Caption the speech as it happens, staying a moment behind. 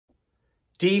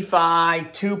DeFi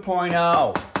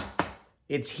 2.0.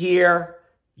 It's here.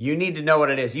 You need to know what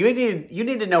it is. You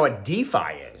need to know what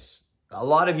DeFi is. A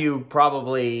lot of you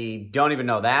probably don't even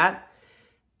know that.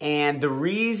 And the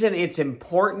reason it's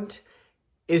important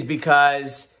is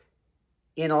because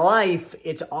in life,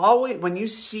 it's always, when you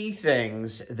see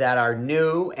things that are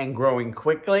new and growing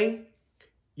quickly,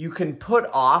 you can put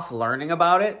off learning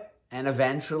about it and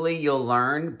eventually you'll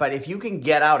learn. But if you can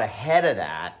get out ahead of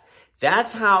that,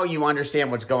 that's how you understand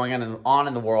what's going on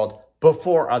in the world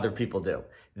before other people do.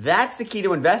 That's the key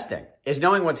to investing, is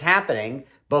knowing what's happening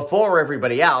before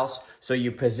everybody else, so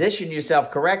you position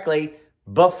yourself correctly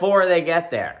before they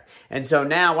get there. And so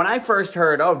now when I first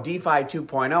heard, oh, DeFi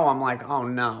 2.0, I'm like, oh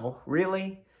no,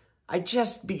 really? I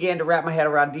just began to wrap my head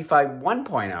around DeFi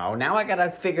 1.0. Now I got to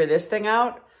figure this thing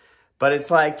out. But it's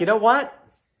like, you know what?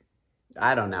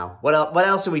 I don't know. What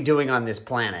else are we doing on this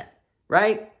planet,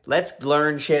 right? Let's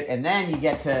learn shit, and then you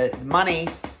get to money,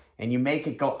 and you make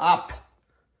it go up.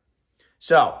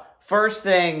 So, first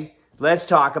thing, let's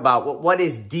talk about what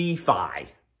is DeFi.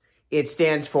 It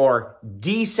stands for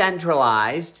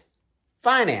Decentralized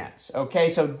Finance, okay?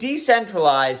 So,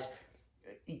 decentralized,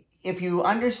 if you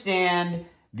understand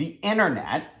the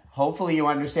internet, hopefully you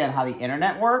understand how the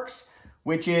internet works,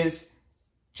 which is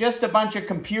just a bunch of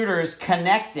computers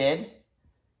connected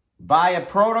by a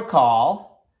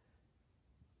protocol,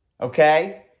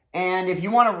 okay? And if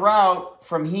you want to route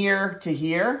from here to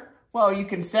here, well, you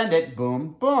can send it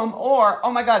boom, boom, or,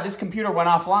 oh my God, this computer went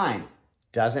offline.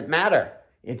 Doesn't matter.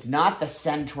 It's not the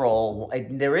central,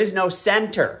 there is no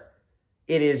center.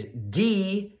 It is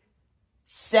decentralized.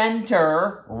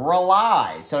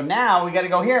 So now we got to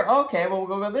go here. Okay, well,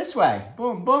 we'll go this way.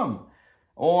 Boom, boom.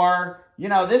 Or, you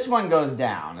know, this one goes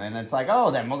down and it's like, oh,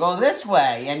 then we'll go this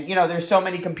way. And, you know, there's so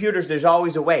many computers, there's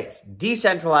always a way. It's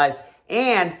decentralized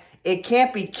and it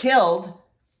can't be killed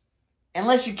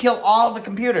unless you kill all the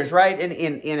computers, right?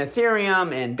 In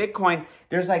Ethereum and Bitcoin,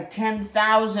 there's like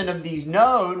 10,000 of these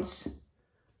nodes.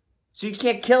 So you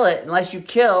can't kill it unless you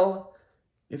kill,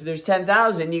 if there's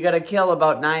 10,000, you got to kill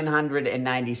about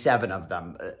 997 of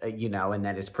them, you know, and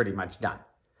then it's pretty much done.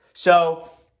 So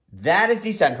that is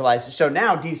decentralized. So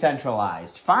now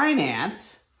decentralized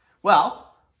finance,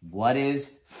 well, what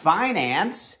is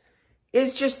finance?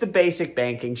 It's just the basic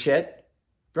banking shit.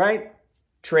 Right?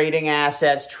 Trading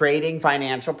assets, trading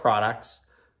financial products,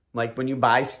 like when you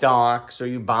buy stocks or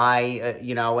you buy,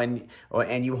 you know, and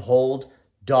you hold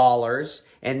dollars,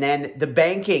 and then the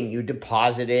banking, you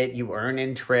deposit it, you earn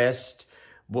interest.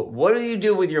 What do you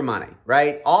do with your money,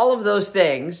 right? All of those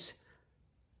things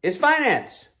is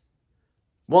finance.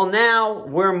 Well, now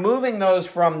we're moving those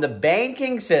from the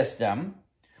banking system.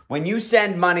 When you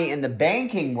send money in the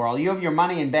banking world, you have your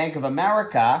money in Bank of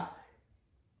America.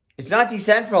 It's not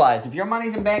decentralized. If your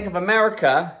money's in Bank of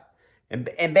America and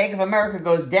Bank of America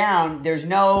goes down, there's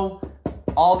no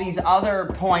all these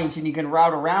other points and you can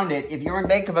route around it. If you're in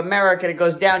Bank of America and it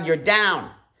goes down, you're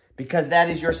down because that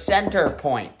is your center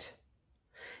point.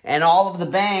 And all of the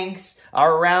banks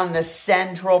are around the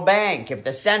central bank. If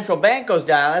the central bank goes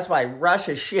down, that's why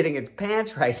Russia's shitting its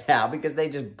pants right now, because they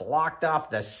just blocked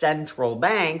off the central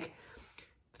bank.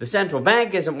 If the central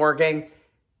bank isn't working,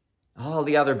 all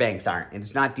the other banks aren't.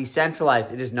 It's not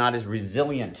decentralized. It is not as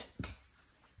resilient.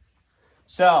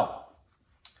 So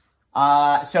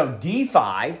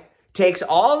DeFi takes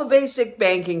all the basic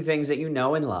banking things that you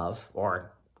know and love,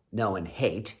 or know and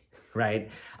hate,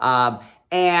 right?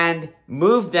 And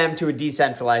moved them to a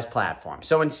decentralized platform.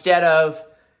 So instead of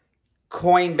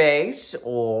Coinbase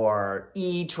or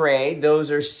E-Trade, those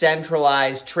are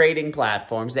centralized trading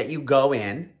platforms that you go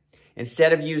in.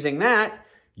 Instead of using that,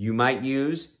 you might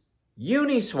use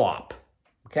Uniswap,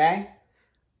 okay?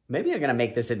 Maybe I'm going to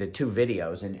make this into 2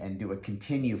 videos and do a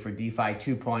continue for DeFi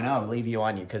 2.0, leave you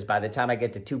on you, because by the time I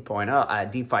get to DeFi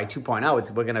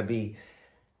 2.0,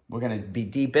 we're going to be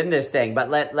deep in this thing. But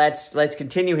let's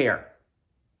continue here.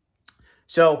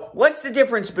 So what's the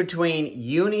difference between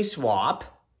Uniswap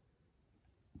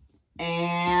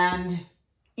and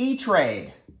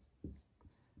E-Trade?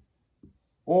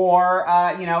 Or,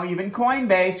 you know, even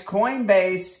Coinbase.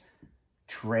 Coinbase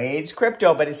trades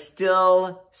crypto, but is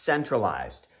still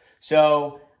centralized.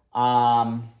 So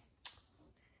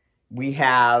we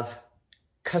have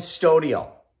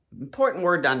custodial. Important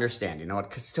word to understand. You know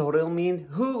what custodial mean?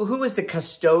 Who is the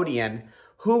custodian?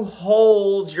 Who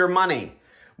holds your money?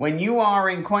 When you are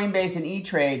in Coinbase and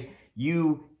E-Trade,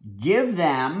 you give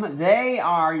them, they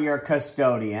are your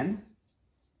custodian.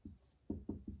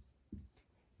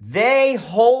 They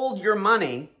hold your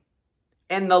money,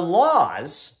 and the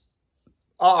laws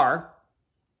are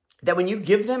that when you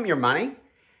give them your money,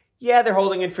 Yeah, they're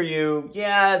holding it for you.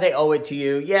 Yeah, they owe it to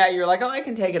you. Yeah, you're like, oh, I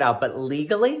can take it out. But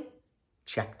legally,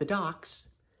 check the docs.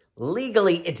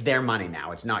 Legally, it's their money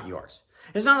now. It's not yours.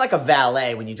 It's not like a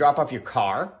valet when you drop off your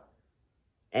car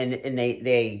and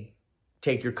they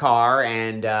take your car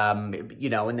and,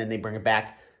 and then they bring it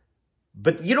back.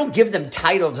 But you don't give them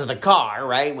title to the car,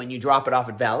 right? When you drop it off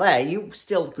at valet, you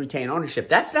still retain ownership.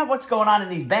 That's not what's going on in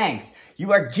these banks.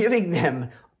 You are giving them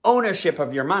ownership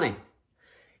of your money.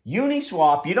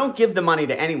 Uniswap, you don't give the money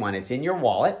to anyone. It's in your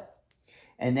wallet.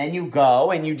 And then you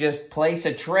go and you just place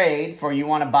a trade for you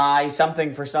want to buy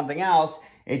something for something else.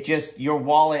 It just, your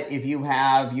wallet, if you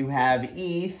have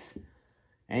ETH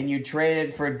and you trade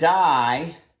it for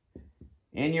DAI,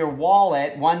 in your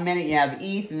wallet, 1 minute you have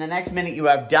ETH and the next minute you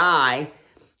have DAI.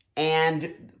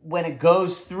 And when it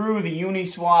goes through the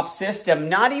Uniswap system,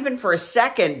 not even for a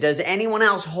second does anyone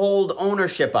else hold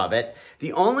ownership of it.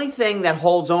 The only thing that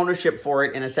holds ownership for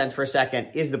it, in a sense, for a second,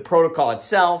 is the protocol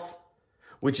itself,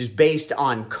 which is based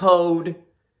on code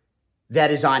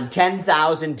that is on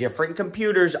 10,000 different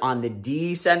computers on the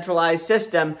decentralized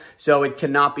system, so it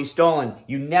cannot be stolen.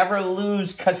 You never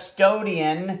lose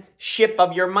custodianship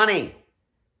of your money.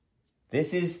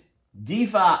 This is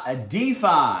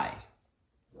DeFi.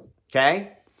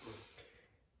 Okay?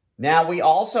 Now, we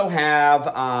also have,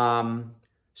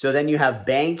 so then you have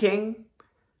banking,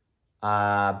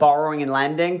 borrowing and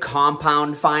lending,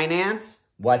 compound finance.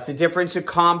 What's the difference of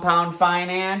compound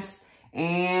finance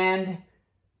and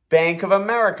Bank of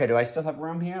America? Do I still have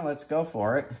room here? Let's go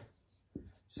for it.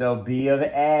 So B of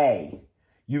A.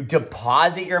 You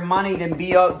deposit your money in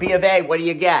B of A. What do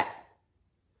you get?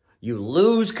 You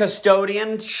lose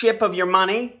custodianship of your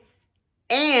money,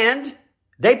 and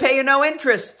they pay you no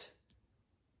interest.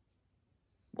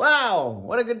 Wow,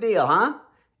 what a good deal, huh?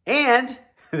 And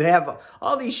they have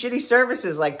all these shitty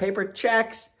services like paper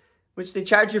checks, which they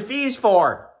charge you fees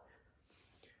for.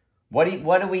 What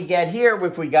do we get here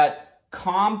if we got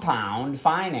compound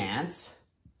finance?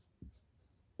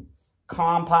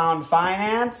 Compound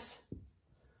finance.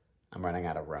 I'm running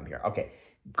out of room here. Okay.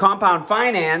 Compound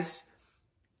finance.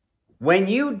 When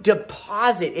you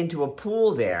deposit into a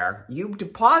pool there, you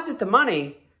deposit the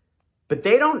money, but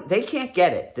they can't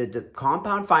get it. The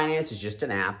compound finance is just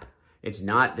an app. There's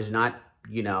not,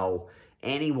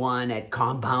 anyone at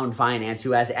compound finance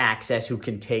who has access who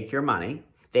can take your money.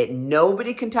 That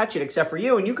nobody can touch it except for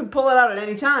you, and you can pull it out at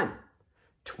any time.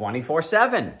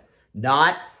 24/7.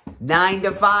 Not 9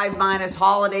 to 5 minus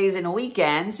holidays and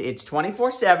weekends. It's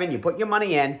 24/7. You put your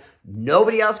money in.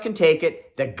 Nobody else can take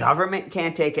it. The government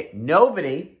can't take it.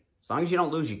 Nobody, as long as you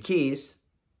don't lose your keys.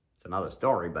 It's another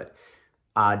story, but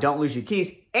don't lose your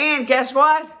keys. And guess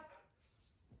what?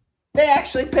 They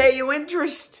actually pay you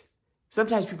interest.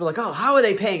 Sometimes people are like, oh, how are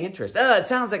they paying interest? Oh, it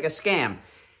sounds like a scam.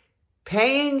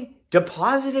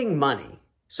 Depositing money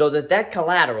so that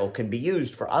collateral can be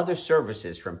used for other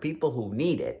services from people who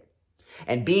need it,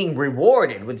 and being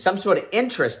rewarded with some sort of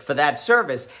interest for that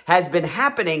service has been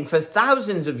happening for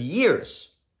thousands of years.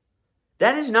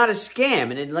 That is not a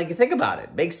scam. And think about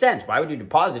it. Makes sense. Why would you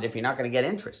deposit if you're not going to get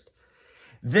interest?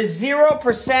 The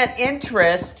 0%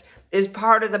 interest is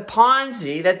part of the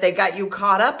Ponzi that they got you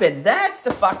caught up in. That's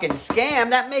the fucking scam.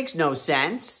 That makes no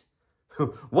sense.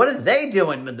 What are they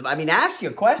doing? Ask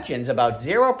your questions about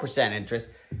 0% interest,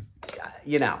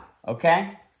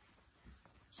 okay?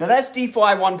 So that's DeFi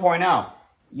 1.0.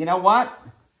 You know what?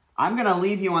 I'm going to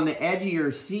leave you on the edge of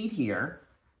your seat here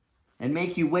and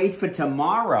make you wait for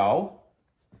tomorrow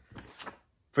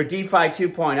for DeFi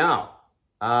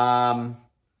 2.0.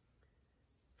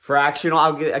 Fractional,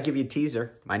 I'll give you a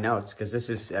teaser, my notes, because this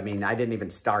is, I didn't even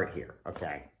start here,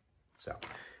 okay? So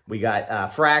we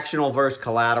got fractional versus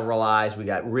collateralized. We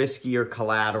got riskier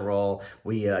collateral.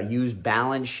 We use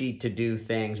balance sheet to do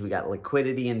things. We got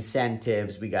liquidity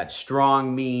incentives. We got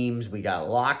strong memes. We got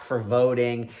locked for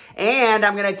voting. And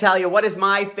I'm going to tell you, what is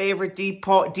my favorite DeFi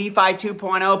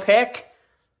 2.0 pick?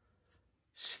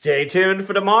 Stay tuned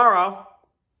for tomorrow.